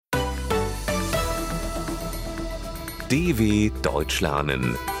DW Deutsch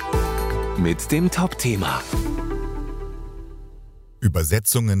lernen mit dem Top-Thema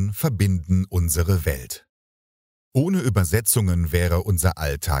Übersetzungen verbinden unsere Welt. Ohne Übersetzungen wäre unser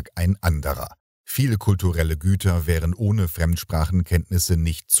Alltag ein anderer. Viele kulturelle Güter wären ohne Fremdsprachenkenntnisse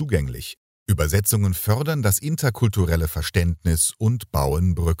nicht zugänglich. Übersetzungen fördern das interkulturelle Verständnis und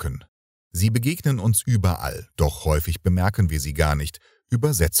bauen Brücken. Sie begegnen uns überall, doch häufig bemerken wir sie gar nicht.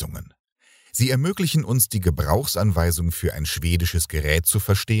 Übersetzungen. Sie ermöglichen uns, die Gebrauchsanweisung für ein schwedisches Gerät zu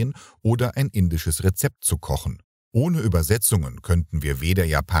verstehen oder ein indisches Rezept zu kochen. Ohne Übersetzungen könnten wir weder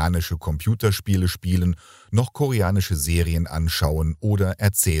japanische Computerspiele spielen, noch koreanische Serien anschauen oder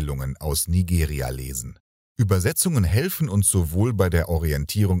Erzählungen aus Nigeria lesen. Übersetzungen helfen uns sowohl bei der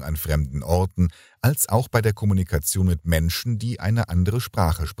Orientierung an fremden Orten als auch bei der Kommunikation mit Menschen, die eine andere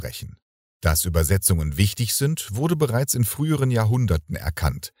Sprache sprechen. Dass Übersetzungen wichtig sind, wurde bereits in früheren Jahrhunderten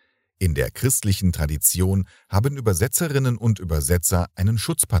erkannt. In der christlichen Tradition haben Übersetzerinnen und Übersetzer einen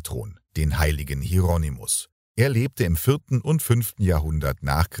Schutzpatron, den heiligen Hieronymus. Er lebte im 4. und 5. Jahrhundert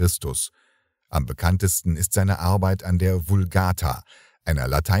nach Christus. Am bekanntesten ist seine Arbeit an der Vulgata, einer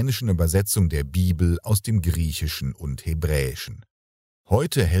lateinischen Übersetzung der Bibel aus dem Griechischen und Hebräischen.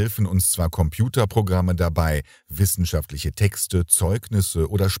 Heute helfen uns zwar Computerprogramme dabei, wissenschaftliche Texte,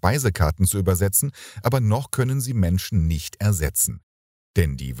 Zeugnisse oder Speisekarten zu übersetzen, aber noch können sie Menschen nicht ersetzen.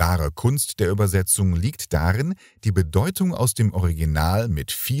 Denn die wahre Kunst der Übersetzung liegt darin, die Bedeutung aus dem Original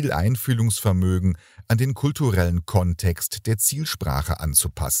mit viel Einfühlungsvermögen an den kulturellen Kontext der Zielsprache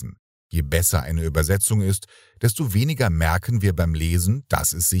anzupassen. Je besser eine Übersetzung ist, desto weniger merken wir beim Lesen,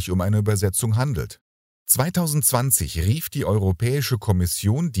 dass es sich um eine Übersetzung handelt. 2020 rief die Europäische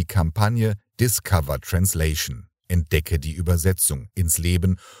Kommission die Kampagne Discover Translation, entdecke die Übersetzung, ins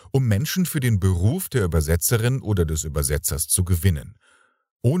Leben, um Menschen für den Beruf der Übersetzerin oder des Übersetzers zu gewinnen.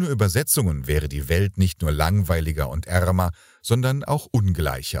 Ohne Übersetzungen wäre die Welt nicht nur langweiliger und ärmer, sondern auch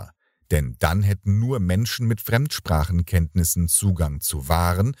ungleicher. Denn dann hätten nur Menschen mit Fremdsprachenkenntnissen Zugang zu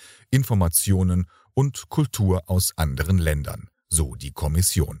Waren, Informationen und Kultur aus anderen Ländern, so die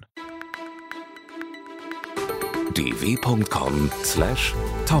Kommission.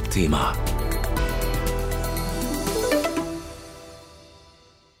 dw.com/Topthema